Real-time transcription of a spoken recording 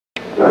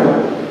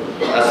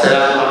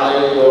Assalamu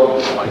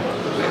alaikum.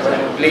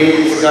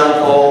 Please come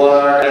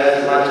forward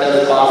as much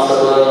as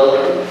possible.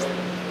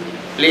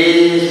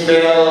 Please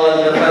fill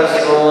in the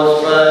first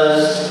rows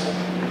first.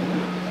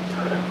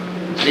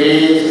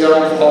 Please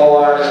come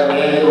forward and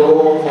make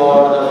room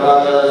for the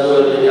brothers who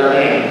will be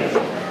coming.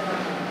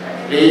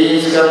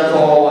 Please come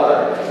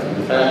forward.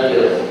 Thank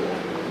you.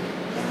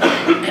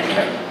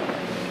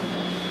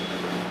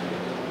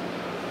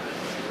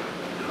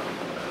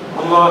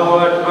 Allahu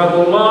Akbar,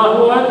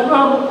 Allahu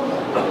Akbar.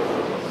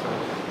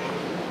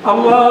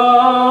 Allahu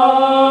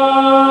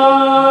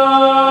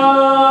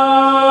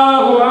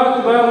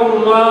Akbar,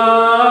 Allahu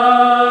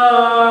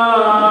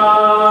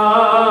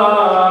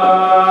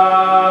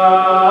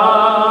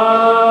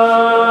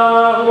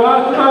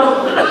Akbar.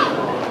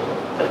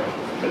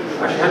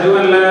 Ashhadu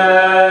an la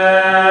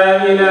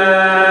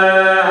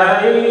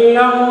ilaha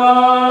illallah.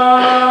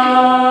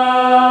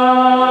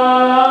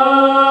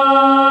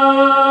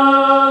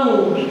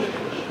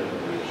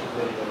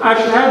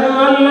 Ashhadu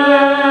an la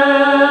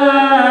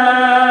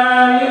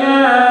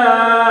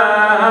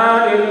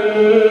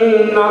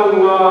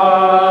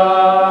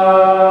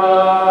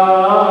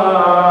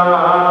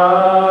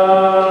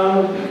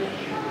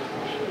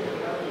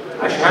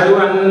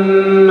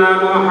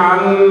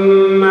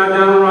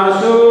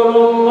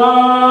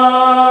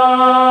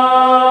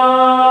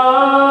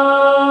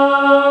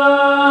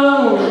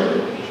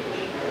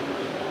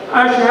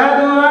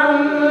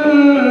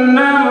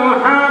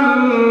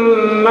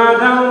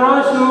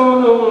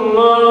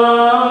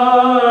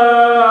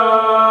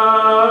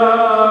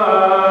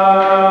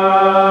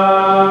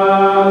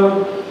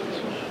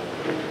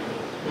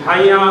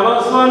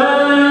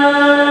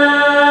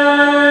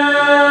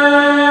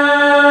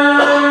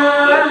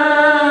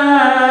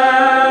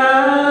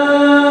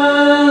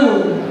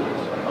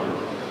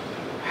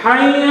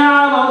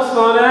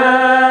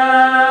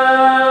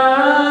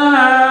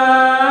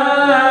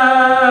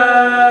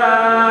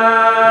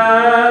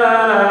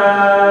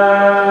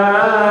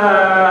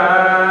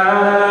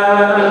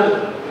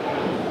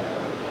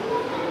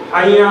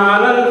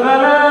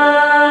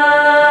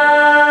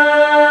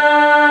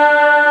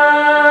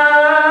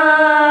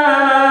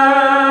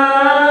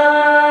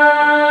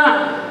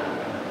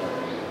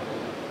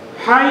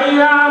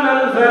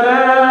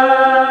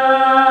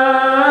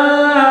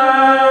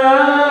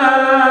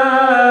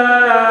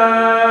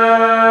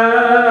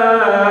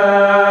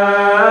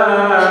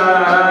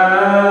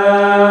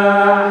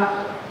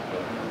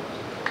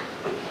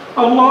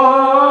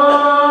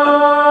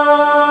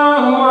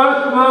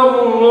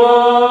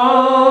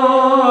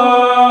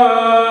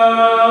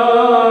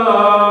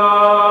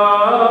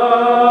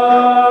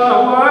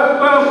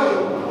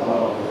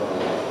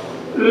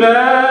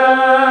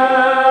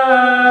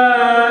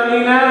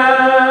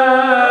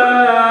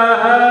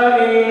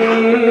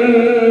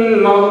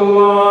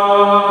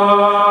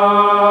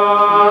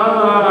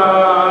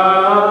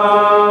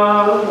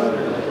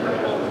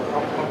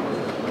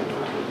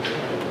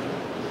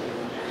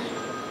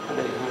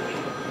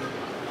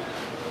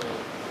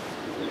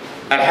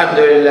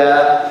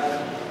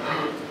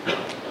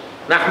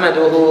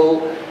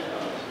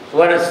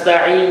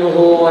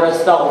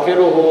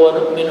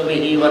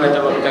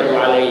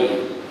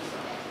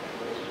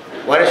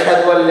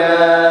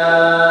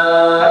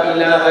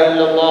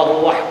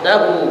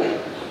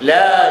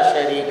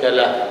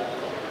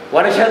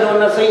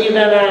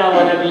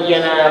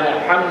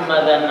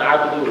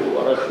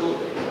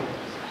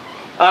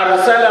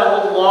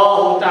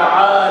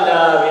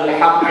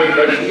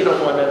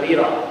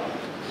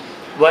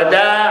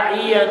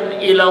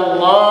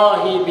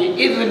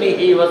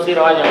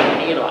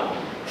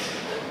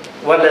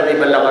والذي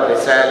بلغ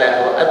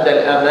الرسالة وأدى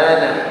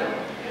الأمانة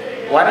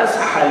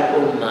ونصح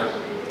الأمة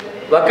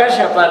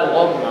وكشف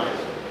الغمة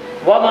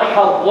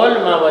ومحى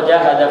الظلم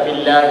وجاهد في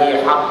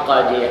الله حق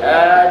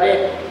جهاده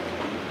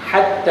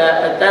حتى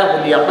أتاه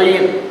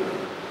اليقين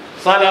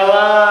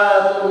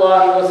صلوات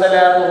الله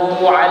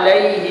وسلامه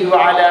عليه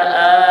وعلى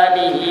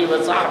آله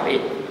وصحبه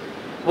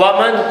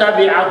ومن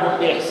تبعهم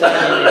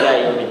بإحسان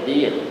إلى يوم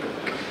الدين.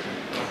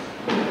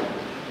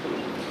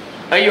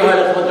 أيها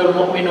الإخوة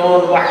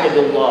المؤمنون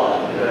وحدوا الله،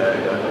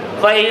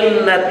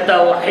 فإن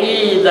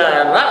التوحيد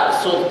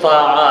رأس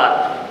الطاعات،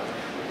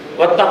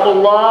 واتقوا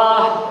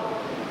الله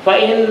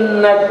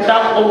فإن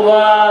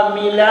التقوى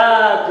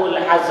ملاك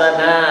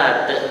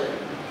الحسنات،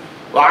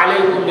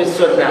 وعليكم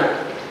بالسنة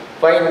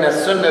فإن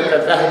السنة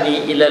تهدي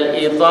إلى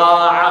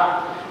الإطاعة،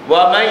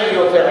 ومن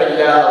يطع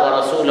الله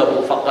ورسوله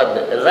فقد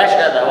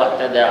رشد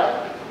واهتدى.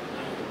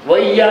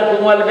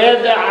 وإياكم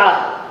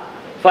والبدعة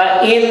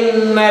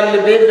فإن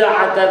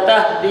البدعة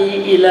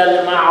تهدي إلى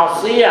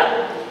المعصية،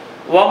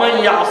 ومن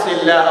يعص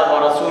الله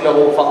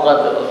ورسوله فقد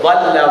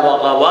ضل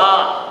وغوى.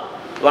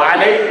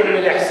 وعليكم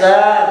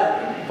بالإحسان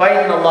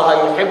فإن الله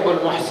يحب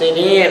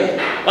المحسنين.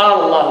 قال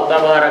الله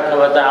تبارك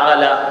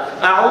وتعالى: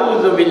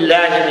 أعوذ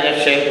بالله من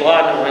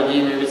الشيطان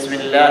الرجيم، بسم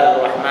الله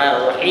الرحمن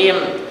الرحيم.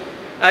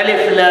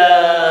 ألف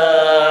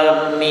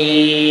لام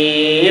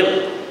ميم،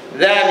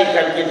 ذلك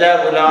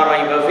الكتاب لا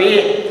ريب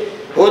فيه،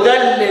 هدى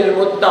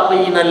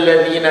للمتقين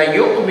الذين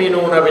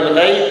يؤمنون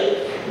بالغيب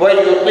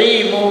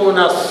وَيُقِيمُونَ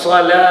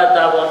الصَّلَاةَ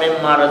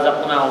وَمِمَّا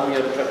رَزَقْنَاهُمْ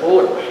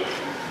يُنْفِقُونَ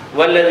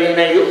وَالَّذِينَ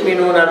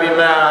يُؤْمِنُونَ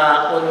بِمَا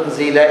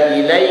أُنْزِلَ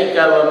إِلَيْكَ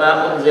وَمَا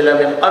أُنْزِلَ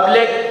مِنْ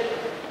قَبْلِكَ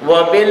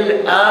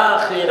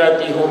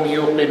وَبِالْآخِرَةِ هُمْ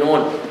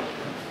يُوقِنُونَ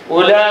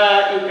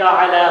أُولَئِكَ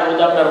عَلَى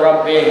هُدًى مِنْ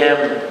رَبِّهِمْ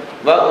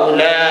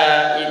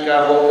وَأُولَئِكَ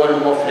هُمُ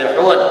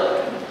الْمُفْلِحُونَ.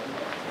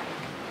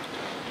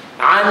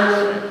 عن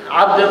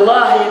عبد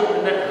الله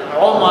بن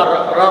عمر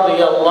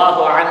رضي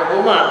الله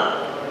عنهما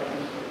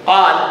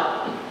قال: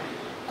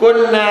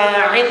 كنا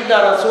عند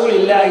رسول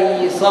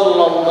الله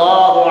صلى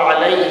الله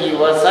عليه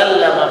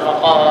وسلم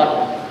فقال: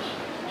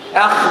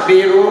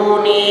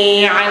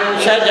 أخبروني عن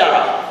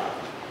شجرة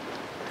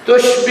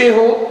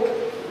تشبه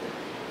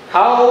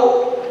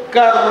أو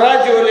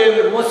كالرجل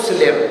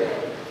المسلم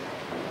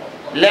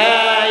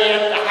لا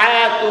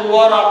يتحات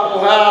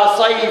ورقها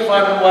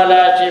صيفا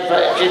ولا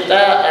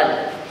شتاء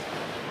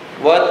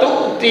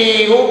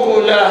وتؤتي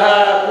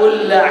أكلها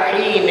كل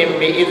حين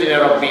بإذن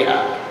ربها.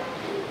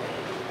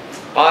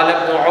 قال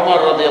ابن عمر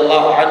رضي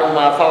الله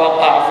عنهما: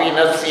 فوقع في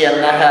نفسي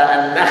أنها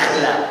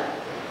النخلة،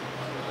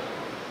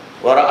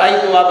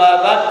 ورأيت أبا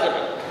بكر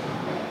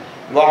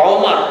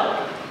وعمر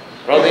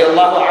رضي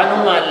الله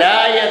عنهما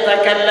لا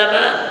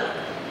يتكلمان،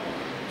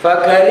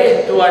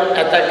 فكرهت أن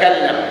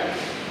أتكلم،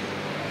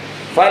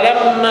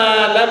 فلما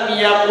لم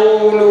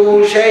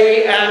يقولوا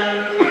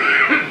شيئا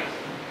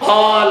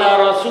قال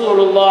رسول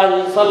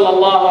الله صلى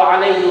الله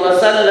عليه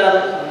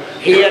وسلم: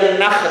 هي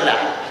النخلة.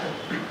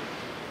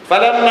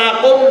 فلما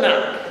قمنا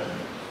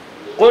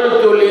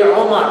قلت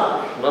لعمر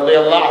رضي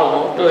الله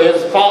عنه to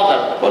his father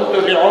قلت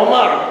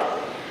لعمر: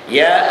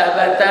 يا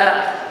أبتاه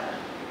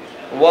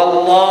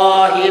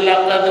والله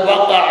لقد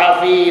وقع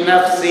في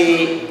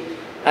نفسي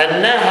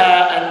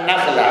أنها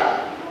النخلة.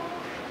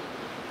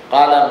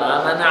 قال: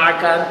 ما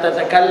منعك أن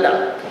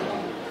تتكلم؟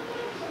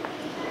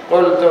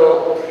 قلت: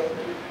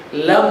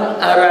 لم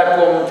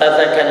أركم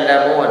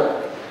تتكلمون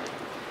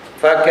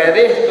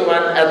فكرهت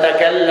أن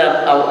أتكلم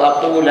أو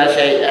أقول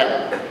شيئا.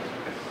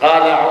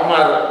 قال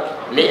عمر: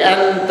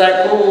 لأن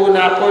تكون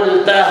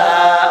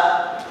قلتها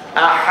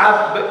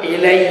أحب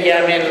إلي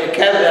من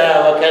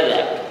كذا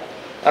وكذا.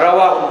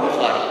 رواه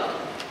البخاري.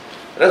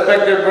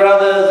 Respected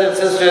brothers and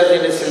sisters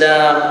in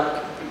Islam,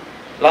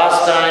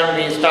 last time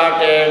we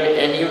started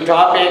a new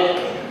topic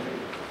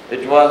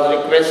which was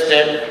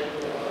requested,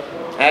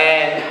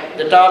 and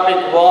the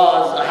topic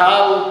was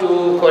how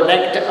to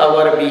connect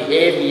our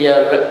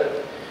behavior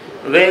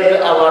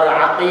with our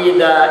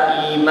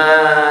aqidah,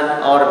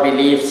 iman or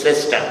belief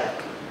system.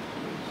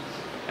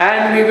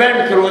 And we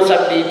went through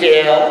some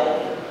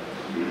detail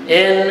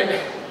in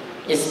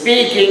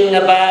speaking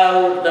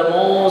about the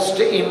most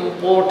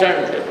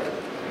important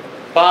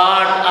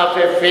part of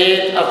a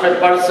faith of a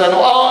person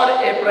or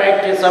a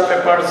practice of a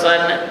person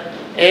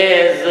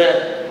is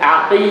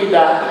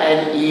aqidah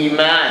and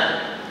iman.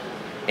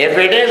 If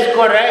it is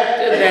correct,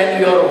 then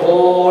your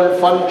whole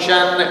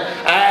function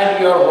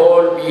and your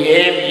whole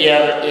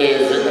behavior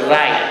is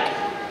right.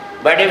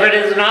 But if it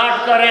is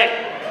not correct,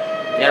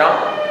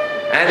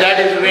 and that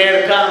is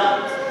where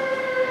comes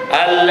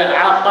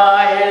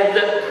al-aqaid,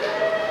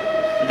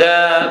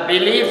 the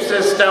belief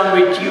system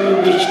which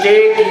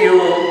take you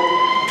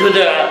to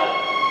the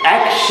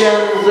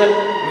actions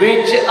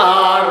which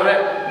are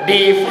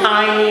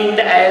defined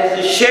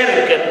as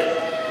shirk,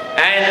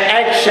 and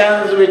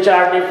actions which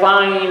are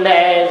defined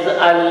as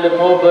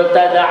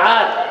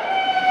al-mubtada'at,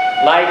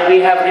 like we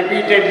have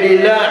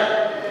repeatedly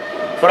learned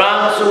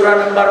from Surah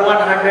number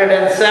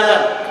 107,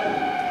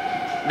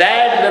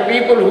 that the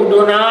people who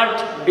do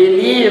not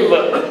believe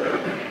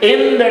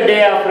in the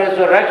day of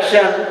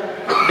resurrection,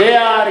 they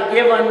are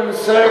given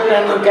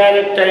certain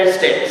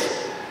characteristics.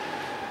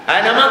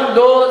 And among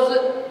those,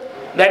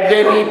 that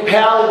they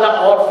repel the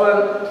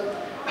orphan,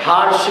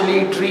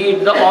 harshly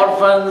treat the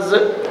orphans,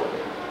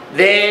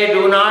 they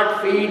do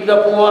not feed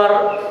the poor.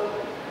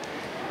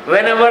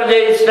 Whenever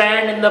they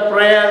stand in the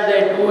prayer,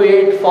 they do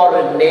it for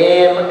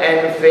name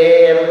and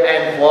fame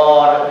and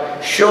for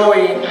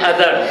showing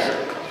others.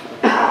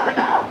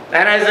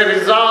 And as a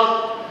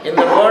result, in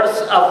the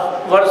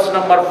verse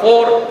number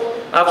 4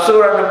 of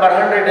Surah number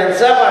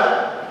 107,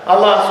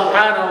 Allah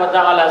subhanahu wa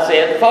ta'ala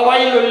said,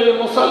 فَوَيْلُ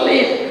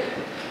لِلْمُصَلِّينَ.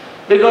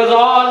 Because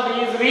all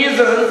these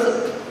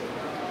reasons,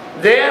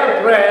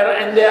 their prayer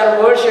and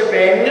their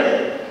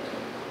worshipping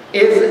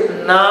is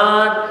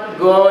not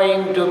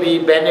going to be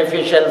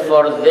beneficial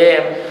for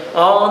them.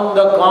 On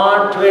the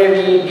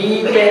contrary,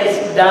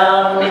 deepest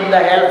down in the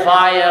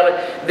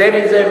hellfire, there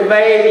is a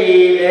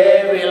way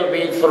they will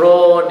be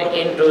thrown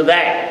into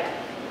that.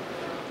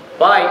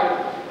 Why?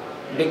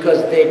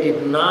 Because they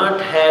did not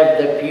have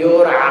the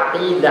pure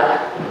aqidah.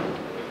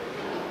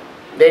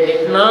 They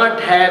did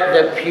not have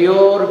the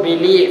pure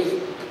belief.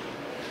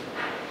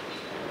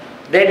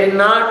 They did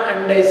not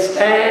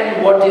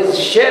understand what is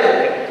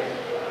shirk.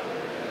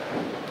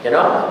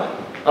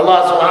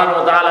 Allah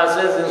subhanahu wa ta'ala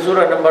says in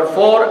Surah number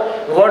 4,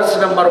 verse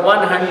number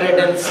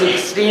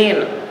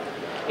 116,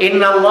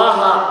 Inna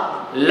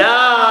Allah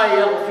la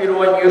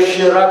yaghfiru an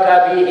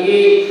yushraka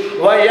bihi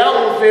wa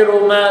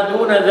yaghfiru ma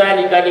duna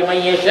dhalika liman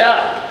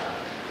yasha.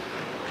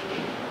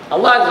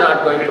 Allah is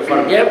not going to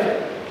forgive.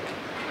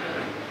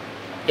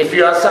 If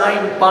you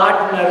assign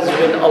partners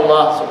with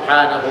Allah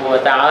subhanahu wa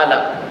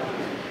ta'ala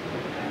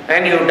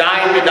and you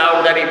die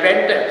without the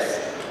repentance,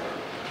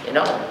 you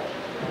know,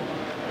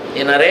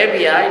 in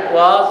Arabia it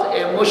was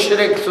a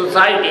mushrik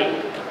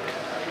society,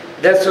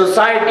 the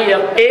society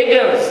of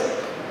pagans,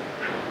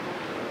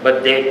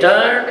 but they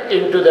turned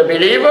into the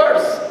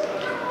believers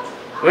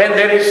when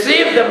they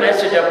received the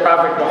message of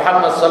Prophet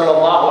Muhammad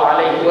sallallahu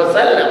alayhi wa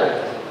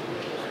sallam.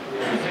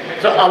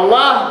 So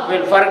Allah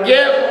will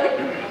forgive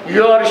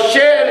your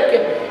shirk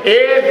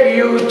if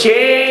you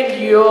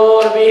change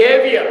your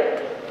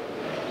behavior.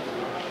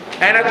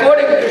 And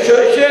according to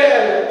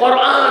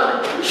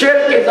Quran,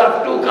 shirk is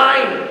of two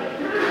kinds.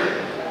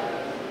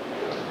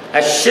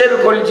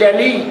 Ash-shirk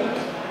al-jali,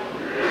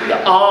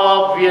 the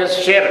obvious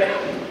shirk,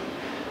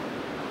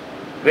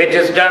 which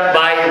is done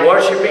by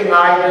worshipping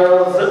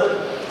idols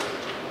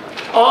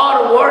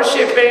or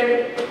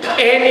worshipping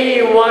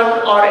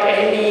anyone or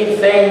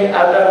anything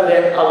other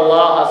than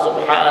Allah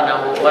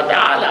subhanahu wa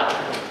ta'ala.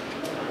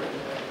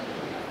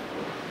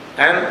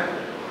 And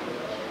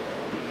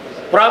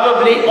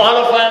probably all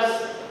of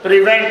us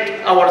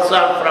prevent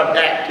ourselves from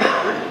that.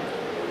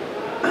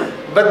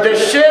 But the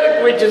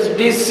shirk which is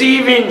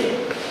deceiving,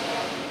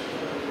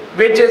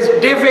 which is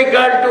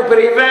difficult to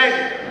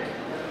prevent,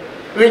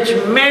 which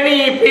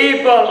many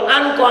people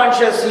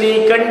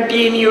unconsciously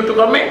continue to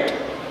commit,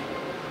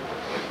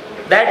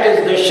 that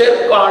is the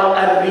shirk called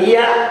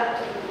Rabia.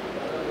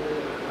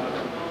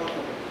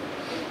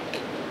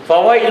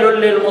 فَوَيْلٌ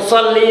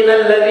لِلْمُصَلِّينَ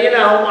الَّذِينَ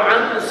هُمْ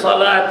عَنْ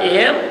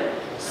صَلَاتِهِمْ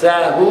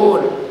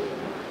سَاهُونَ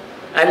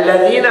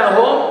الَّذِينَ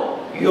هُمْ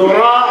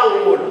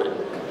يُرَاءُونَ.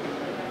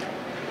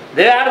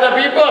 They are the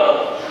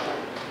people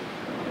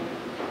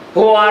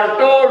who are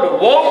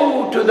told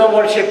woe to the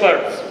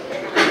worshippers,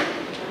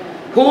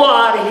 who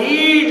are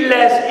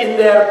heedless in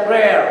their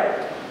prayer,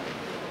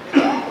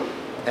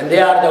 and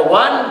they are the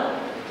one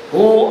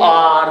who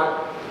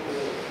are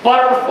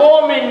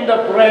performing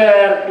the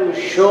prayer to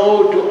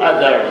show to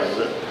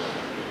others,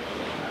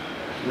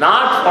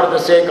 not for the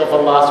sake of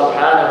Allah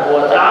subhanahu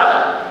wa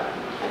ta'ala.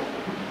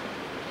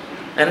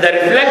 And the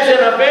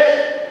reflection of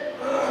it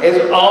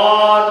is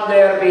on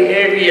their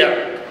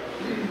behavior.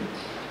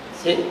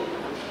 See,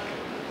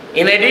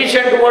 in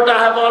addition to what I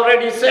have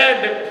already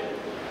said,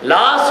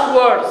 last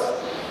verse,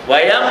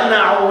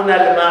 وَيَمْنَعُونَ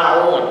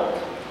الْمَاعُونَ.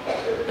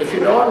 If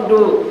you don't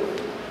do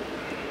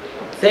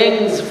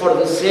things for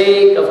the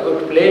sake of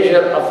good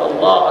pleasure of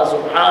Allah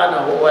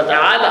subhanahu wa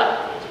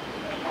ta'ala,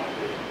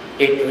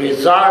 it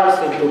results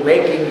into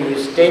making you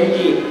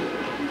stingy,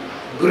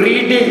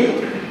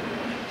 greedy,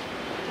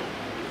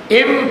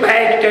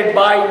 impacted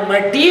by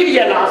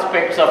material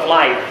aspects of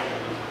life.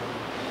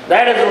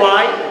 That is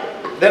why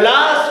the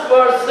last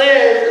verse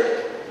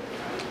says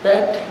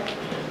that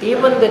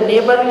even the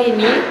neighborly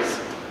needs,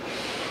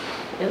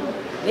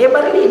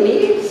 neighborly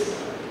needs,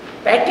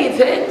 petty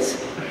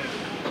things,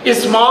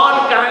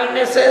 small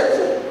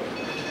kindnesses,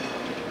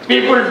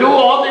 people do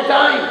all the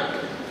time.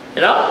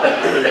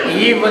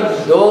 Even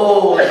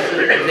those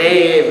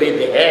they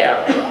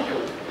withhold.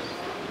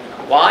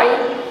 Why?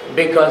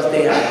 Because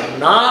they are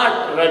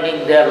not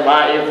running their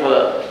life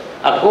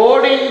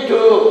according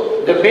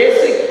to the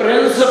basic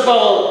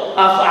principle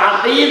of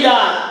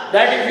aqidah,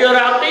 that if your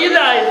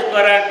aqidah is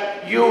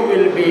correct, you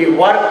will be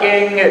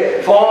working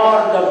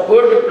for the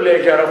good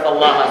pleasure of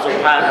Allah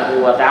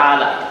subhanahu wa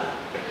ta'ala.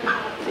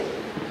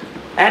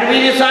 And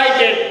we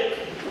recited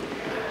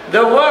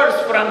the words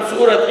from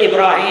Surah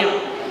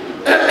Ibrahim.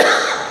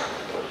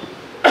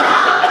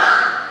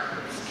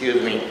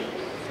 Excuse me.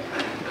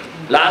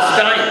 Last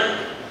time,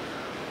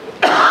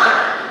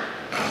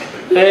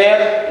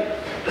 where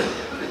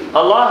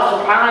Allah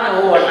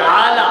subhanahu wa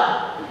ta'ala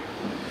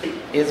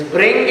is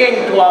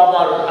bringing to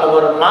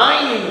our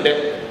mind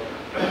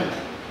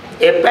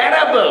a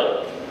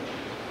parable,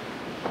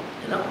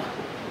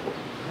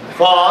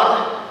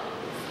 for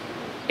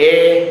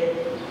a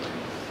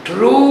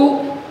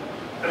true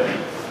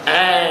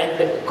and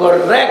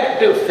correct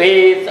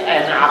faith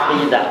and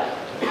aqidah.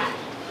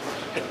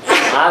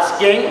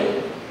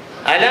 Asking,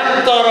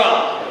 Alam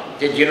tara,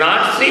 did you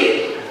not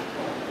see?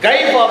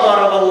 Kayfa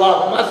daraba Allah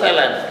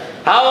masalan,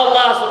 how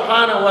Allah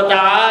subhanahu wa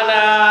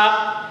ta'ala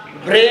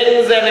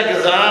brings an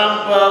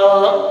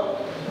example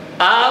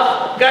of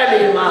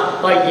kalimah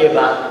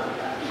tayyibah.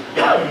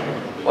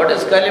 What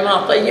is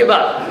kalimah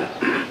tayyibah?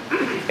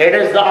 It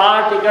is the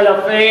article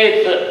of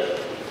faith.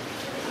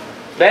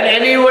 When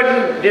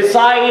anyone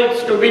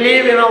decides to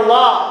believe in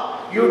Allah,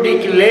 you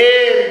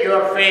declare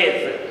your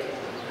faith.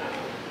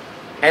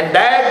 And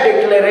that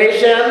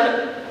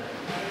declaration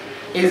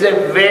is a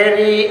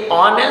very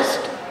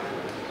honest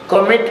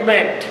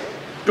commitment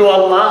to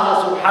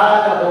Allah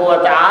subhanahu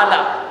wa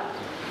ta'ala,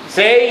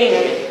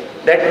 saying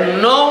that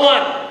no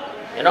one,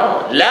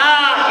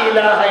 La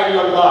ilaha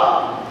illallah,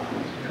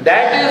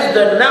 that is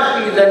the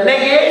nafi, the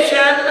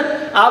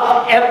negation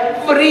of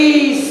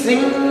every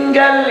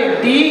single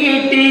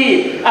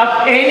deity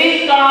of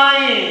any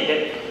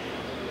kind,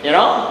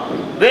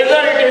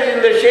 whether it is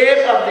in the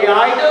shape of the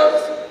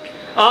idols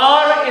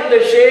or in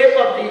the shape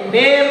of the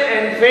name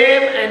and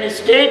fame and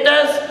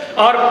status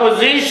or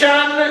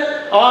position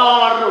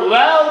or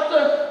wealth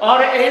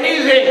or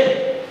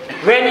anything.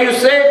 When you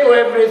say to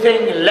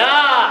everything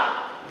La,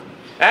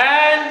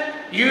 and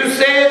you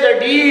say the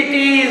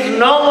deity is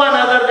no one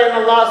other than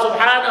Allah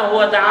subhanahu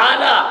wa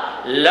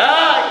ta'ala,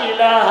 La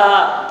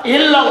ilaha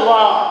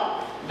illallah.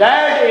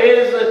 That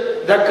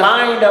is the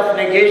kind of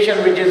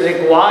negation which is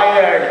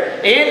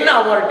required in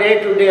our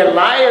day-to-day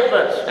life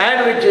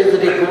and which is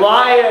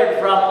required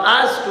from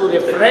us to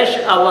refresh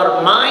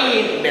our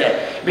mind.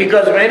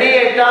 Because many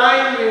a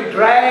time we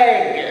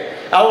drag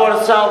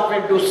ourselves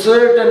into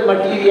certain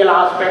material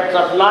aspects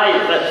of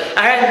life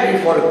and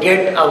we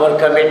forget our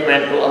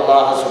commitment to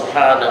Allah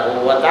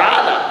subhanahu wa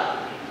ta'ala.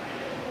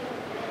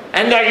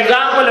 And the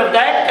example of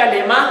that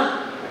kalima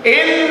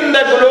in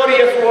the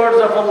glorious words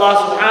of Allah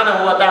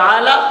subhanahu wa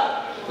ta'ala,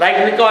 like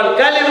we call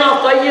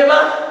kalima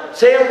tayyiba,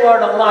 same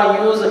word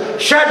Allah used,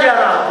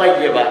 shajara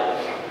tayyiba,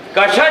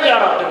 ka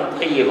shajaratun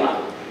tayyiba.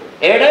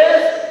 It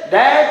is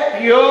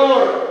that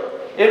pure,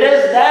 it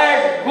is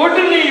that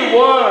goodly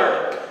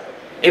word.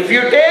 If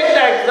you take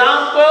the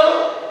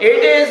example, it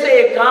is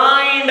a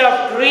kind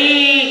of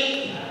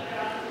tree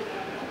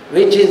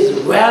which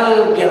is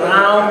well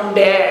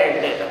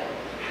grounded.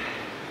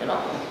 You know,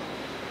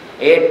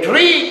 a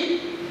tree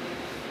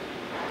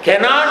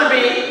cannot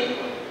be,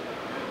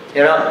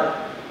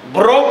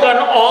 broken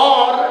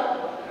or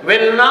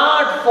will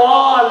not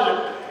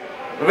fall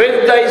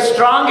with the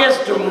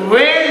strongest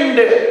wind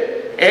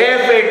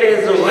if it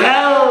is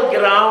well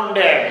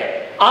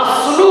grounded.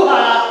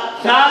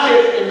 Asluha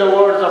thabit, in the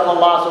words of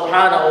Allah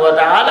subhanahu wa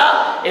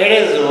ta'ala, it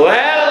is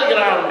well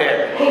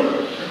grounded.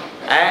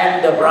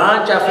 And the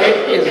branch of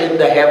it is in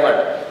the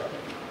heaven.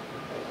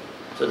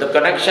 So the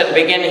connection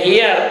begins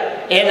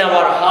here in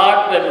our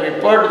heart when we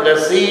put the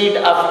seed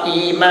of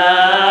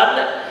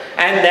Iman,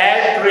 and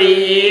that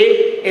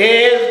tree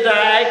is the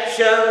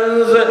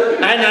actions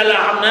and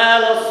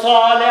al-a'mal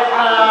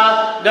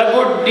al-salihah, the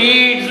good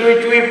deeds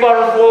which we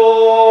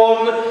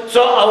perform.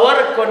 So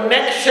our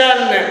connection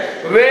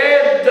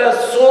with the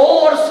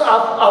source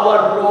of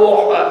our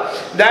ruh,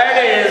 that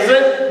is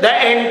the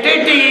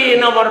entity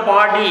in our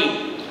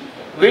body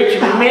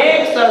which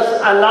makes us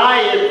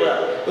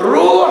alive.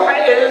 Ruh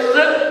is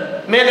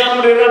min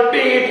amri Rabbi,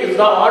 it is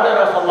the order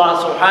of Allah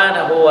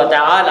subhanahu wa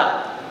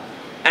ta'ala.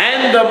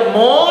 And the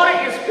more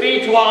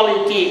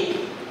spirituality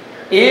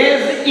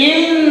is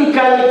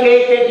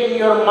inculcated in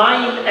your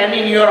mind and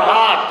in your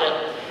heart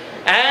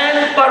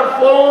and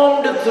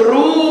performed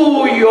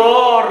through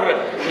your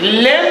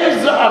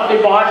limbs of the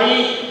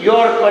body,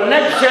 your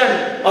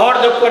connection or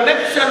the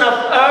connection of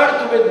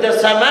earth with the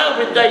sama,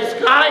 with the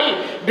sky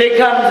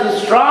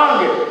becomes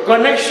strong.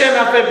 Connection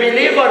of a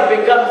believer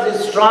becomes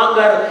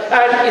stronger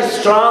and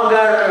stronger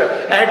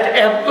at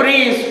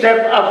every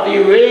step of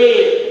the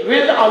way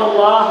with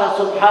Allah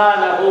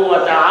subhanahu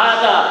wa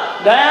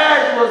ta'ala.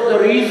 That was the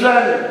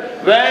reason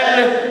when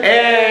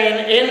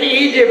in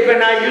Egypt,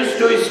 when I used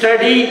to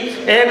study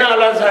in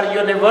Al-Azhar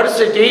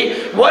University,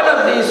 one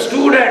of the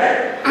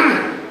students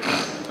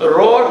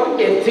wrote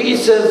a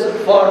thesis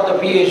for the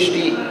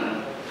PhD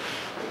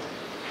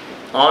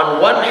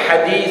on one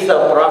hadith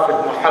of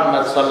Prophet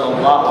Muhammad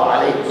sallallahu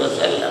alayhi wa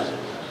sallam.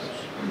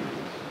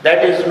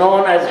 That is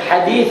known as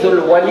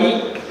Hadithul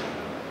Wali.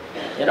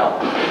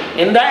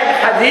 In that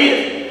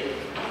hadith,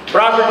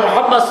 Prophet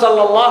Muhammad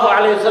sallallahu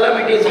alayhi wa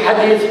sallam, it is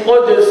Hadith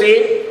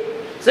Qudsi,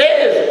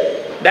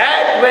 says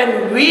that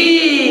when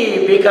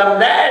we become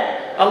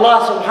that,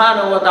 Allah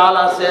subhanahu wa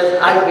ta'ala says,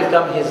 I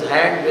become his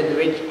hand with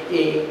which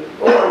he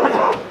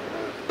holds.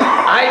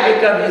 I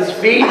become his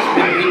feet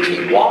with which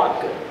he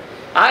walks.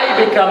 I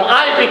become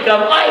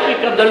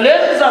the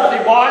limbs of the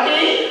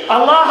body.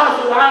 Allah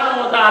subhanahu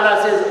wa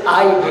ta'ala says,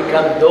 I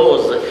become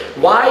those.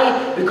 Why?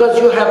 Because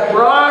you have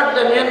brought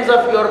the limbs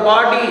of your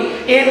body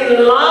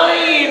in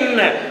line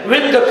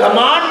with the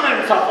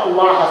commandments of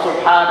Allah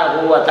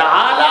subhanahu wa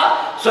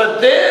ta'ala. So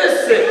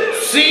this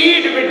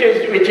seed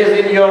which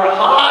is in your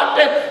heart,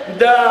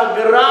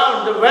 the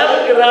ground, the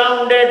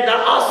well-grounded, the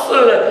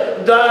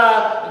asl,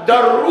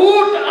 the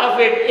root of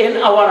it in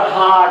our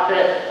heart,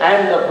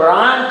 and the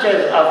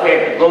branches of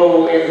it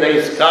go in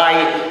the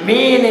sky,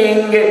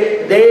 meaning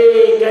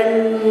they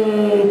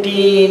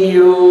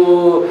continue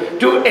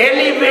to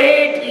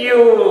elevate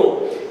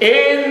you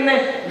in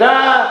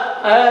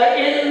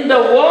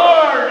the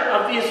world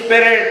of the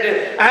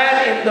spirit and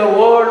in the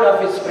world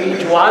of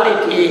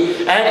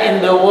spirituality and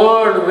in the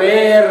world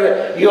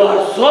where you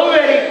are so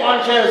very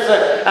conscious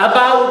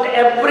about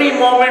every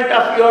moment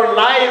of your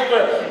life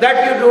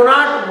that you do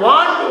not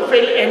want to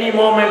fill any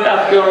moment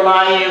of your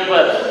life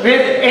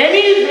with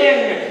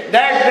anything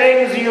that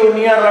brings you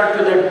nearer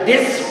to the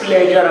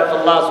displeasure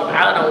of Allah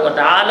subhanahu wa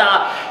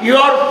ta'ala.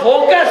 Your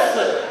focus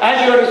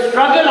and your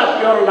struggle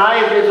of your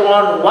life is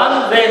on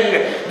one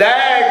thing,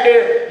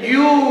 that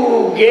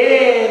you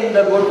gain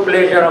the good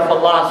pleasure of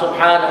Allah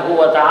subhanahu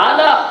wa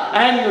ta'ala,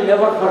 and you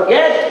never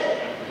forget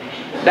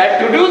that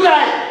to do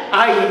that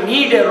I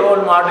need a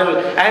role model,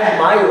 and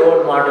my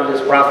role model is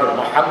Prophet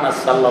Muhammad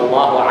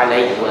sallallahu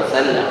alayhi wa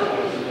sallam.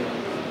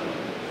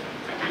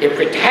 If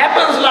it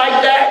happens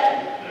like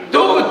that,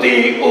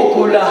 تُؤْتِي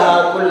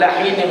أُكُلَهَا كُلَّ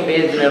حِينٍ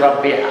بِإِذْنِ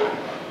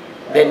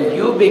رَبِّهَا, then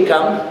you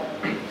become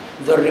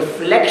the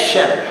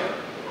reflection.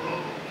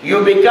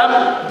 You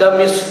become the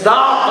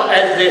misdaq,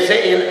 as they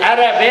say in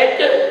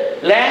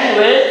Arabic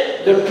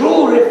language, the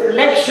true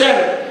reflection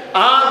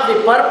of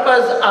the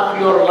purpose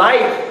of your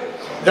life.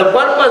 The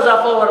purpose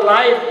of our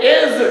life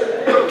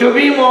is to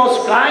be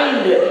most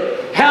kind,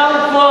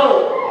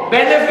 helpful,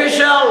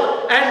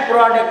 beneficial and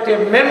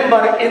productive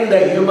member in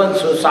the human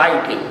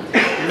society.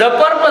 The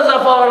purpose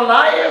of our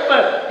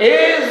life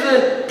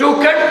is to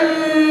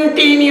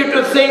continue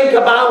to think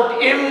about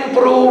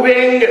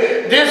improving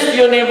this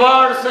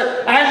universe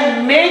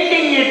and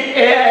making it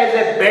as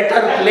a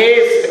better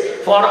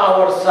place for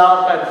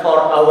ourselves and for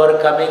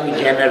our coming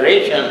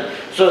generation.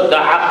 So the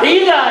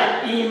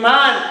Aqidah and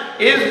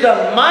Iman is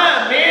the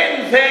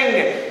main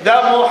thing, the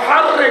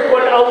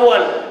muharrikul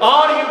awwal,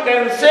 or you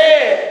can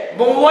say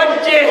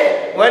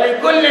muwajjih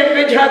walikullin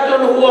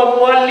wijhatun huwa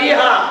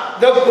muwalliha,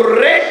 the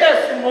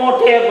greatest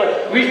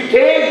motive which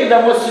takes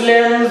the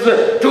Muslims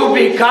to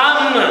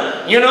become,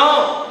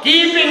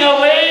 keeping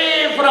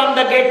away from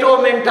the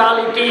ghetto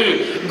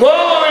mentality,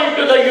 go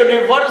into the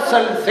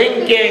universal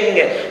thinking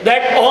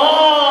that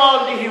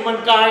all the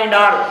humankind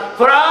are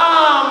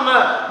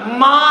from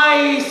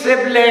my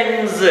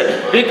siblings,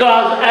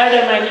 because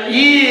Adam and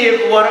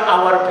Eve were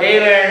our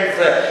parents,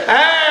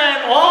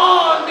 and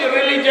all the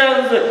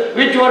religions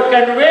which were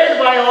conveyed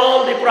by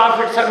all the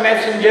prophets and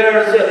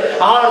messengers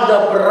are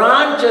the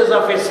branches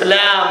of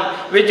Islam,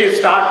 which is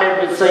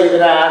started with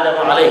Sayyidina Adam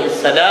alayhi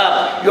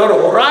salam. Your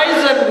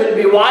horizon will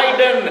be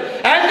widened,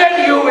 and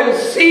then you will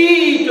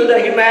see to the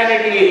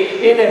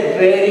humanity in a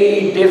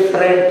very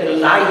different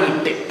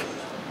light.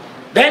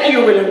 Then you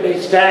will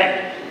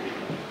understand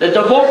that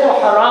the Boko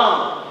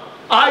Haram,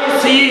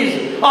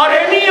 ISIS, or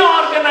any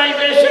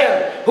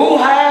organization who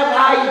have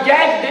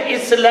hijacked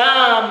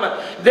Islam,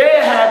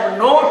 they have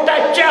no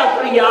touch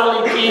of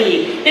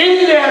reality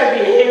in their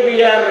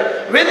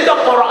behavior with the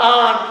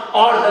Quran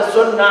or the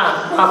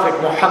Sunnah of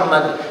Prophet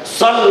Muhammad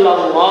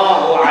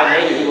sallallahu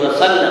alayhi wa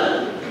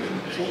sallam.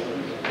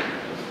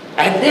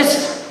 And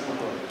this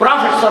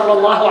Prophet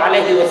sallallahu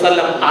alayhi wa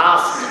sallam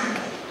asked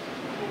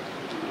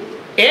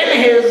in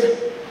his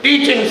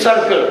teaching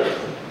circle,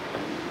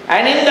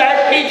 and in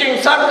that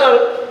teaching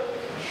circle,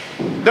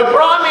 the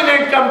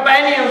prominent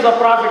companions of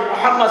Prophet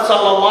Muhammad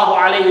sallallahu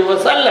alayhi wa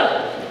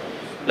sallam,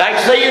 like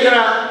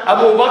Sayyidina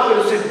Abu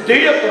Bakr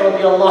Siddiqi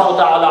radiallahu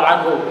ta'ala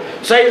anhu,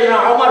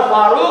 Sayyidina Umar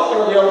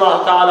Farooq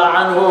radiallahu ta'ala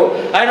anhu,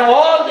 and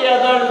all the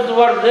others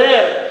were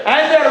there.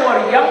 And there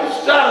were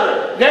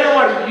youngsters, there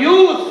were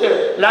youth,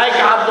 like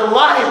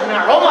Abdullah ibn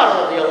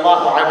Umar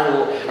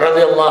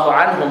radiallahu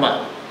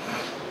anhuma.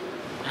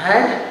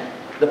 And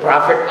the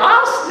Prophet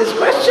asked this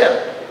question.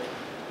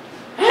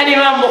 And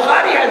Imam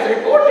Bukhari has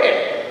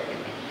reported,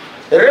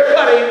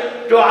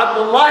 referring to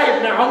Abdullah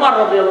ibn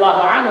Umar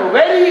radiallahu anhu,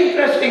 very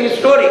interesting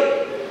story.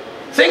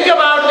 Think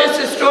about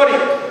this story.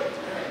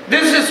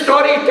 This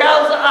story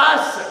tells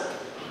us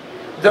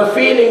the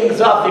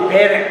feelings of the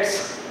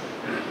parents.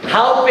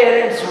 How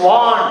parents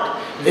want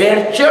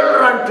their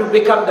children to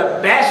become the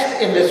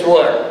best in this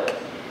world.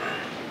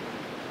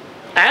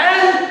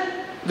 And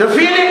the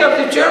feeling of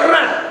the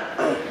children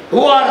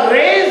who are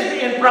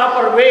raised in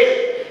proper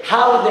way,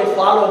 how they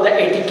follow the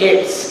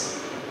etiquettes,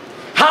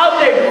 how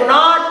they do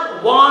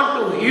not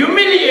want to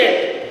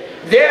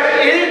humiliate their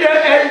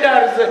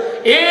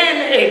elders in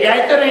a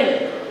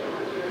gathering.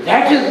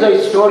 That is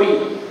the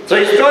story. So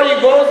the story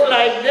goes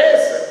like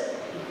this.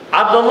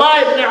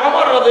 Abdullah ibn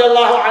Umar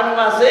radiallahu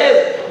anhu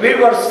says, we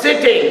were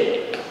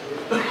sitting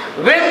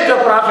with the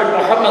Prophet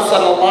Muhammad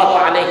sallallahu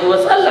alayhi wa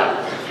sallam.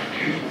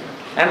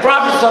 And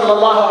Prophet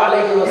sallallahu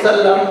alayhi wa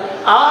sallam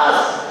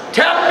asked,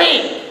 tell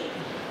me,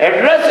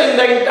 addressing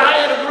the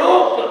entire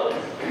group,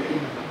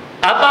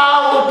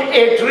 about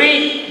a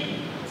tree.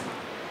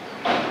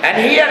 And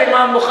here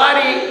Imam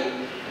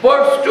Bukhari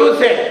puts two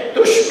things.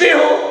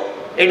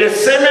 Tushbihu, it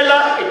is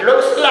similar, it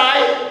looks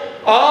like,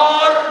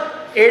 or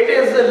it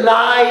is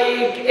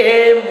like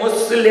a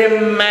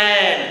Muslim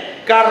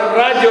man.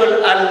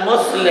 Karrajul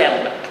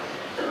al-Muslim.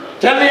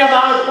 Tell me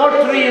about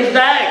what tree is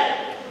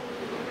that?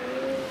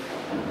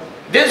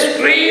 This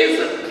tree's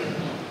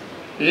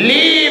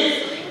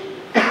leaves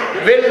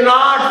will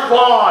not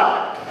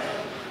fall,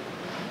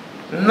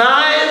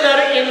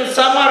 neither in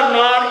summer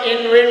nor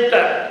in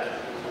winter.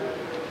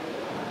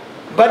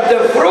 But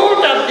the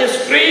fruit of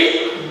this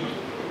tree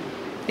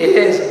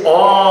is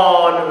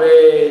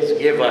always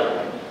given.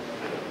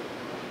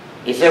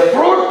 It's a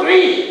fruit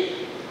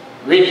tree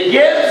which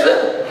gives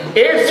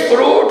its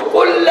fruit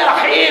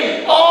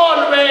kullahim,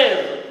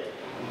 always,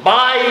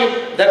 by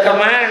the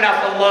command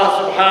of Allah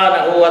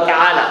subhanahu wa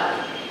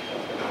ta'ala.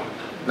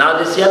 Now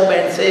this young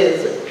man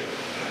says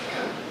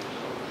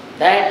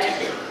that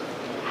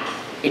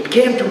it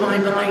came to my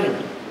mind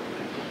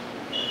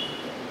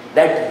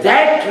that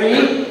that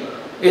tree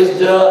is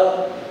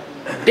the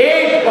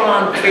date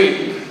palm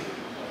tree.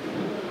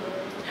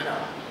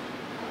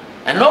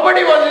 And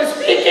nobody was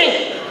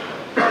speaking.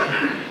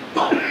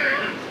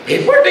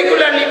 He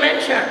particularly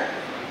mentioned,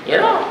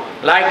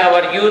 like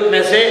our youth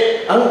may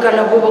say, Uncle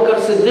Abu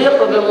Bakr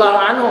Siddiqi radiallahu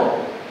anhu,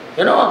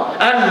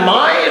 and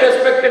my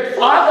respected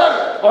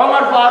father,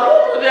 Umar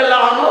Farooq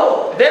radiallahu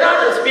anhu, they're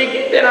not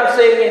speaking, they're not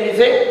saying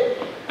anything.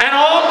 And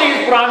all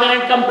these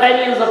prominent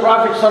companions of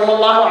Prophet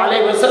sallallahu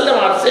alaihi wasallam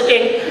are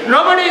sitting,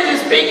 nobody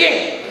is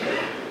speaking.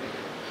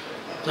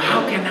 So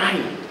how can I?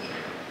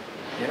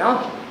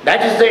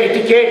 That is the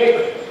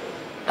etiquette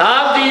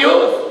of the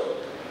youth.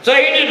 So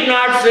he did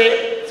not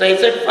say, so he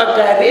said,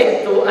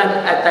 فَكَرِهْتُ أَنْ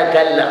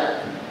أَتَكَلَّمْ.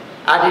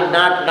 I did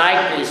not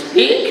like to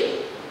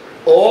speak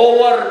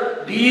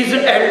over these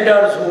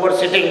elders who were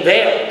sitting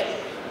there.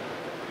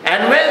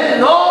 And when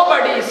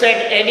nobody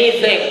said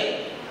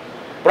anything,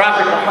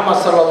 Prophet Muhammad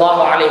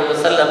sallallahu alaihi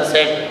wasallam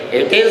said,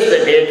 it is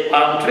the date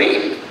palm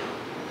tree.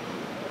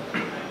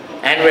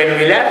 And when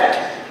we left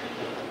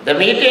the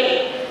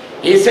meeting,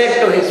 he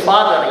said to his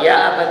father,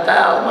 Ya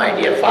Abata, my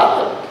dear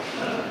father,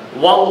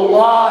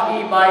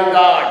 Wallahi, by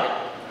God,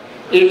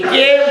 it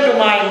came to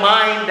my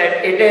mind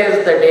that it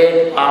is the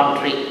date palm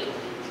tree.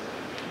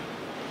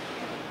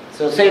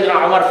 So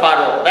Sayyidina Umar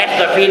Farooq, that's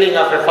the feeling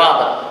of a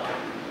father,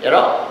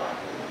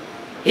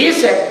 He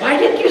said, why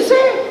did you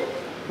say?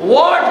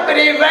 What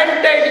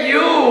prevented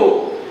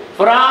you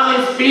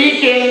from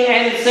speaking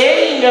and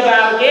saying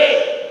about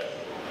it?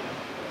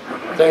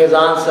 So his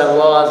answer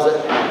was,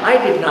 I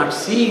did not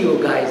see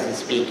you guys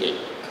speaking.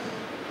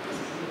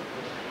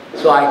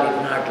 So I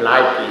did not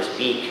like to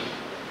speak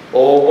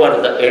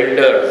over the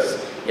elders.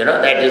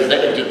 That is the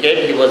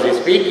etiquette he was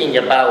speaking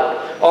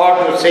about, or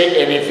to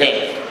say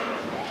anything.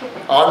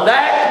 On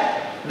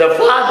that, the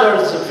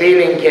father's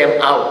feeling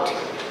came out.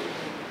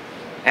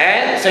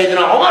 And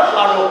Sayyidina Umar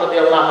Farooq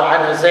radiallahu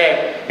anhu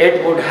said,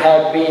 it would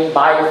have been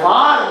by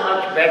far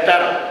much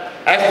better,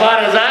 as far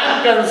as I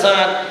am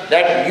concerned,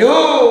 that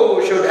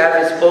you should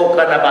have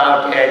spoken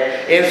about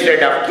it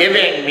instead of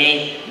giving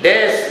me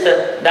this,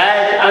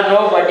 that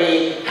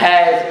nobody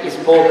has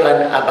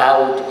spoken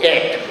about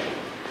it.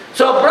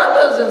 So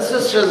brothers and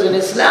sisters in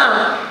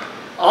Islam,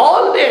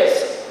 all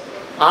this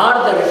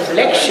are the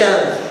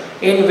reflections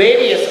in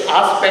various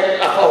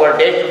aspects of our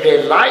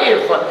day-to-day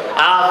life, of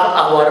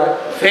our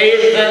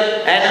faith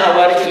and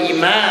our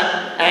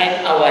iman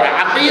and our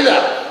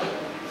aqidah.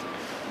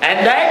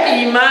 And that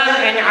iman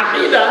and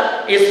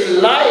aqidah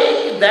is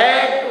like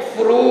that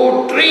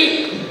fruit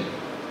tree,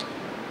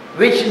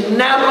 which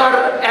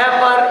never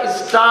ever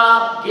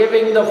stop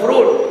giving the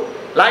fruit.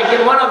 Like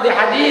in one of the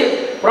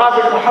hadith,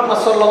 Prophet Muhammad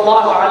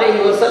sallallahu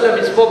alaihi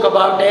wasallam spoke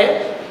about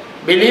a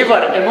believer,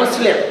 a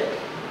Muslim.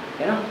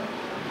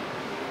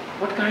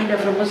 What kind of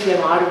a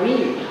Muslim are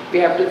we? We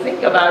have to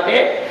think about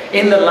it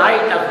in the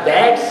light of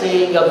that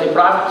saying of the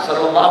Prophet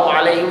sallallahu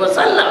alaihi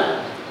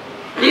wasallam.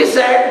 He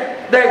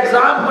said, the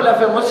example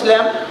of a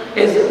Muslim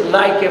is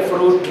like a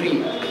fruit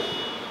tree.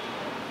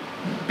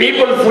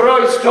 People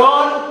throw a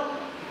stone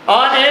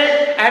on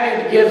it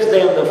and it gives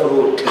them the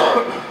fruit.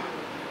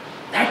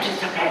 That is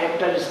the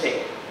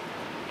characteristic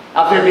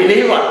of a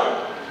believer.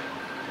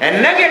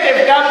 And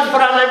negative comes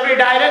from every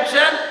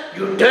direction,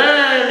 you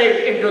turn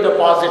it into the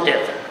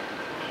positive.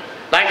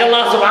 Like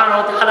Allah subhanahu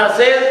wa ta'ala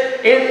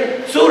says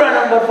in Surah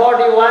number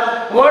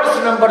 41, verse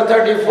number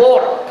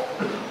 34,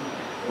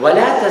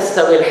 وَلَا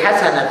تَسْتَوِي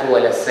الْحَسَنَةُ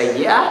وَلَا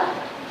السَّيِّئَةُ.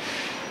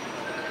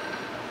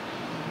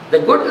 The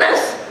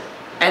goodness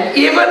and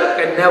evil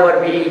can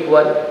never be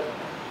equal.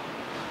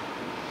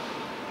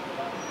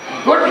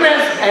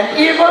 Goodness and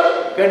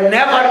evil can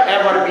never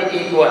ever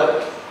be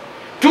equal.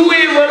 Two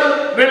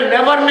evil will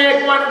never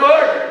make one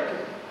good.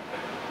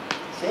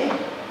 See?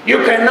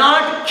 You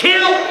cannot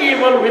kill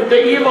evil with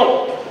the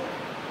evil.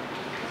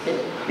 See?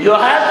 You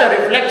have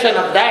the reflection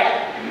of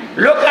that.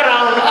 Look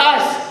around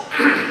us.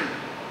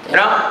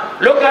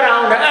 Look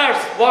around us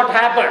what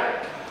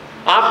happened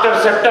after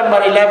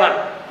September 11.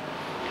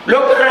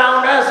 Look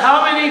around us,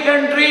 how many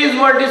countries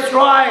were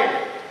destroyed.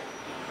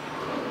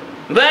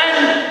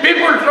 When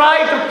people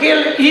try to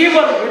kill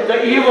evil with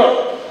the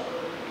evil,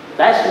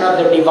 that's not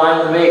the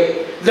divine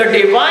way. The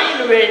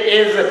divine way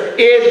is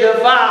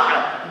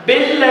idfa'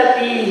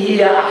 billati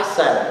hiya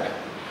ahsan.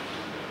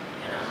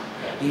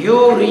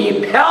 You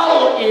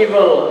repel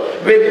evil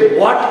with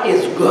what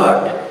is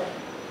good.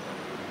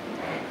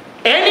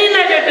 Any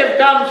negative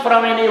comes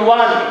from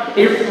anyone,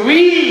 if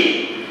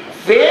we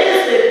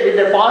face it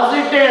with a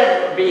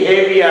positive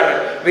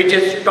behavior, which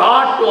is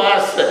taught to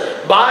us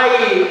by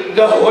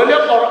the Holy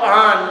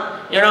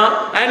Quran,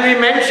 and we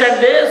mentioned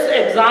this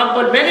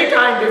example many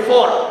times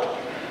before.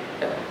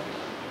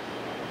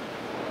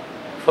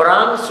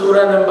 From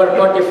Surah number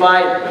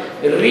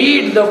 25,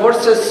 read the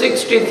verses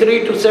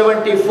 63 to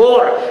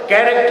 74,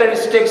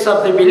 characteristics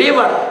of the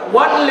believer.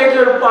 One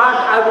little part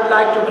I would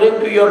like to bring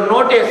to your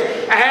notice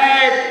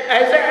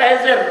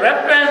as a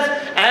reference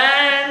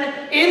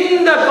and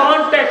in the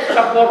context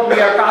of what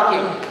we are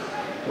talking.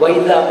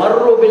 وَإِذَا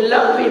مَرُّوا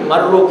بِاللَّغْوِ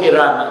مَرُّوا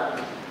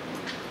كِرَامًا.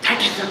 That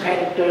is the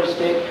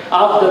characteristic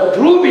of the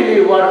true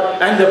believer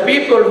and the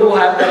people who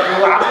have the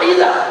true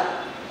aqidah.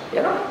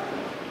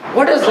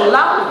 What is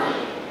love?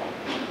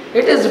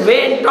 It is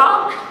vain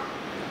talk.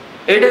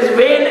 It is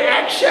vain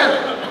action.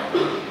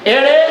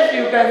 It is,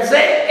 you can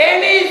say,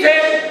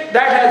 anything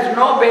that has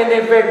no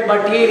benefit,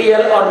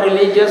 material or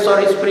religious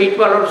or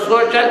spiritual or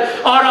social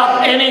or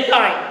of any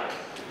kind.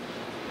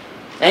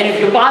 And if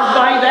you pass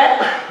by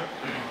that,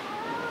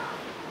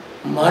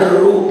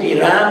 marru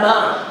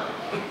kirama,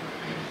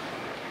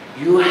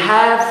 you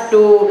have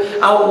to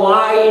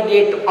avoid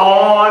it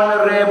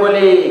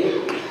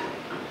honorably.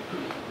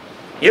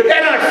 You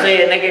cannot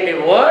say a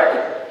negative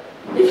word.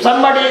 If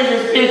somebody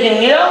is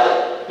speaking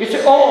ill, you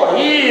say, oh,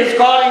 he is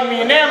calling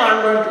me name,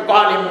 I'm going to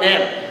call him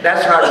name.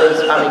 That's not the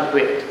Islamic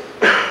way.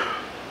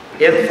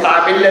 You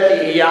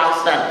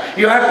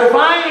have to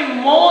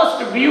find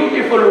most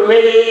beautiful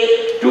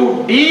way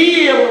to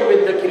deal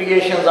with the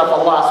creations of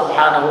Allah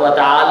subhanahu wa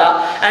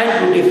ta'ala and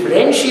to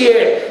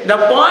differentiate. The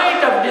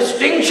point of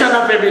distinction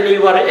of a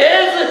believer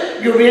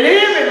is you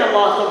believe in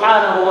Allah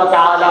subhanahu wa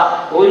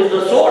ta'ala, who is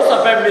the source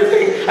of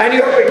everything, and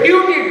you have a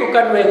duty to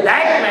convey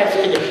that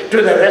message to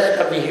the rest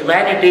of the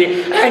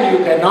humanity, and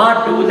you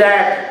cannot do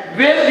that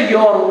with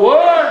your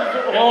words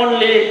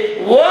only,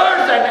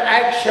 words and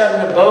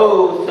action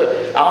both.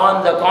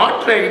 On the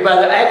contrary, by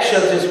the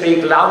actions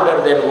speak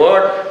louder than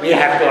words. We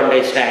have to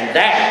understand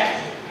that.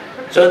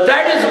 So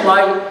that is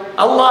why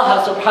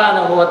Allah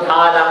subhanahu wa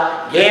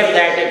ta'ala gave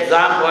that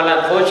example.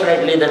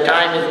 Unfortunately, the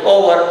time is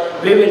over.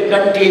 We will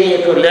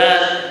continue to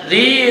learn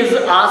these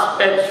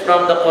aspects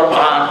from the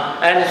Quran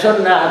and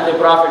Sunnah of the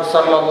Prophet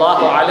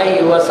sallallahu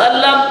alayhi wa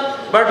sallam.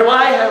 But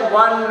I have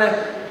one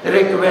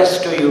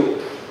request to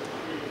you,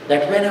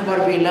 that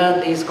whenever we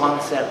learn these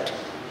concepts,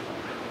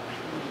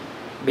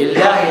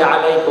 billahi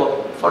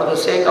alaykum, for the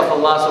sake of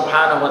Allah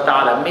subhanahu wa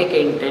ta'ala, make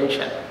an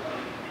intention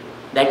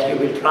that you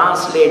will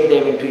translate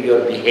them into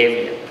your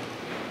behavior.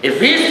 If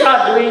we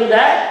start doing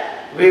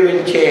that, we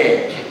will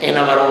change in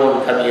our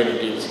own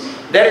communities.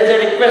 There is a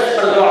request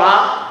for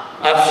dua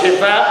of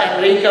shifa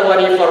and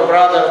recovery for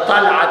brother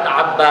Talat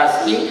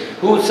Abbasi,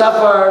 who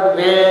suffered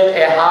with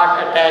a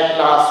heart attack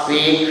last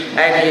week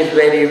and he is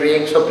very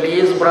weak. So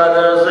please,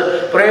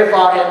 brothers, pray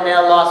for him. May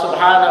Allah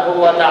subhanahu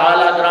wa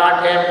ta'ala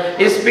grant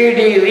him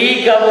speedy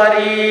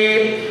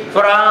recovery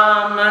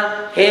from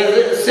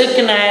his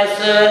sickness,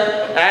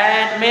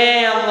 and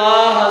may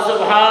Allah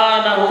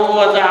subhanahu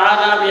wa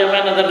ta'ala, we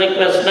have another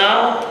request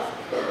now.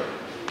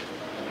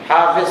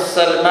 Hafiz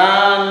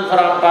Salman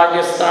from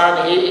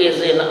Pakistan, he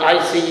is in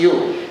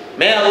ICU.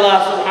 May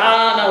Allah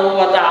subhanahu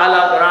wa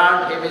ta'ala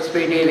grant him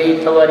speedy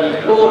recovery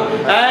too,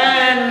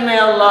 and may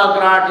Allah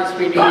grant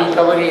speedy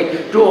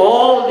recovery to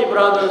all the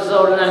brothers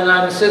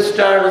and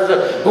sisters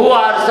who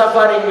are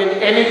suffering with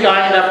any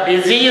kind of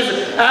disease,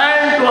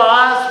 and to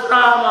us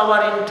from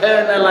our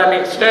internal and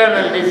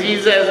external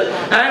diseases,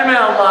 and may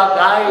Allah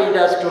guide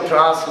us to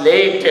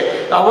translate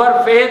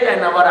our faith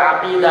and our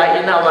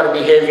aqidah in our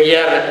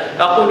behavior.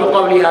 أقول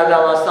قولي هذا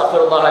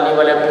وأستغفر الله لي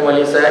ولكم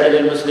ولسائر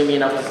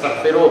المسلمين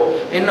فاستغفروه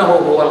إنه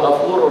هو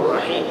الغفور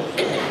الرحيم.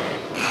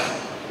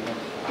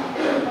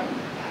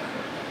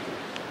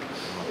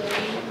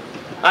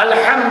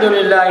 الحمد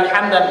لله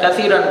حمدا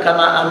كثيرا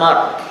كما أمر،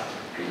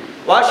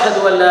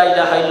 وأشهد أن لا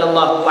إله إلا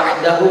الله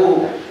وحده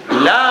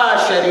لا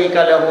شريك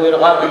له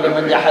إرغاما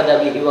لمن جحد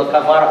به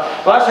وكفر،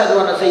 وأشهد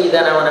أن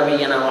سيدنا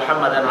ونبينا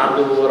محمدا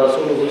عبده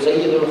ورسوله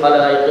سيد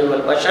الخلائق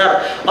والبشر.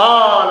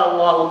 قال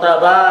الله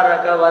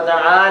تبارك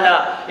وتعالى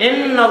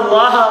إن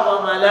الله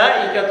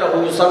وملائكته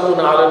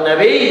يصلون على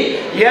النبي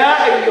يا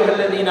أيها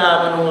الذين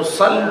آمنوا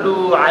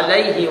صلوا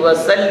عليه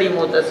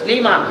وسلموا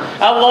تسليما.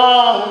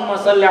 اللهم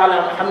صل على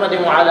محمد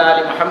وعلى آل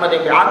محمد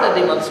بعدد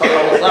من صلى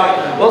وصام،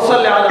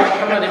 وصل على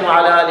محمد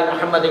وعلى آل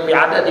محمد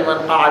بعدد من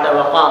قعد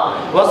وقام،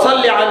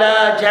 وصل على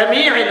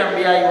جميع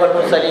الأنبياء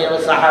والمرسلين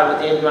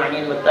والصحابة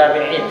أجمعين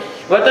والتابعين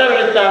وتابع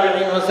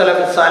التابعين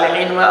والسلف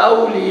الصالحين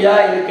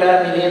وأولياء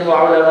الكاملين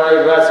وعلماء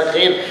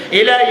الراسخين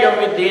إلى يوم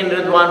الدين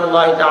رضوان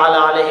الله تعالى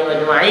عليهم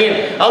أجمعين.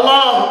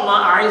 اللهم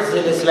أعز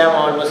الإسلام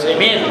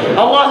والمسلمين،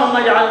 اللهم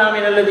اجعلنا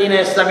من الذين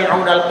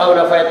يستمعون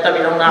القول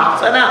فيتبعون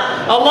أحسنه،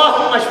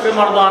 اللهم اشف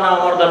مرضانا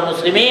ومرضى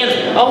المسلمين،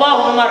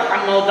 اللهم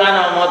ارحم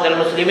موتانا وموتى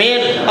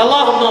المسلمين،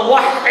 اللهم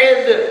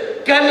وحد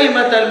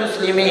كلمة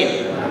المسلمين،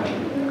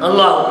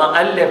 اللهم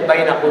ألف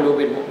بين قلوب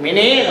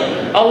المؤمنين،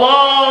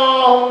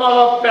 اللهم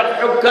وفق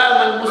حكام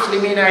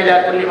المسلمين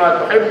إلى كل ما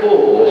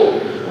تحبه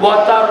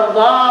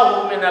وترضاه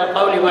من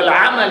القول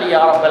والعمل يا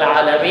رب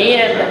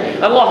العالمين.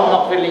 اللهم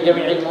اغفر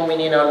لجميع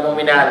المؤمنين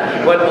والمؤمنات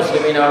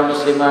والمسلمين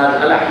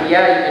والمسلمات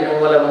الأحياء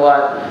منهم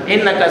والأموات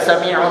إنك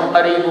سميع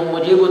قريب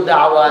مجيب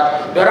الدعوات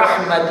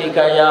برحمتك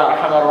يا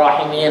أرحم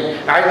الراحمين.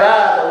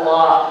 عباد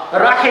الله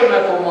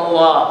رحمكم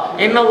الله،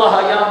 إن الله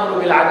يأمر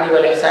بالعدل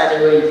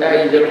والإحسان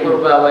وإيتاء ذي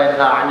القربى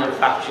وينهى عن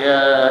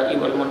الفحشاء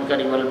والمنكر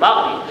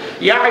والبغي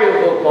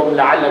يعظكم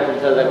لعلكم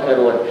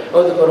تذكرون.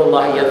 اذكروا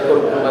الله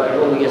يذكركم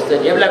وادعوه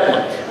يستجب لكم،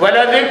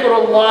 ولذكر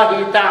الله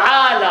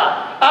تعالى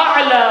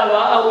أعلى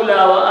وأولى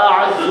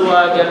وأعز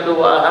وأجل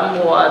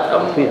وأهم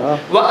وأتم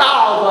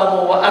وأعظم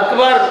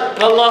وأكبر،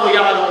 والله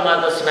يعلم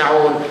ما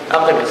تصنعون.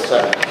 أقم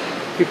الصلاة.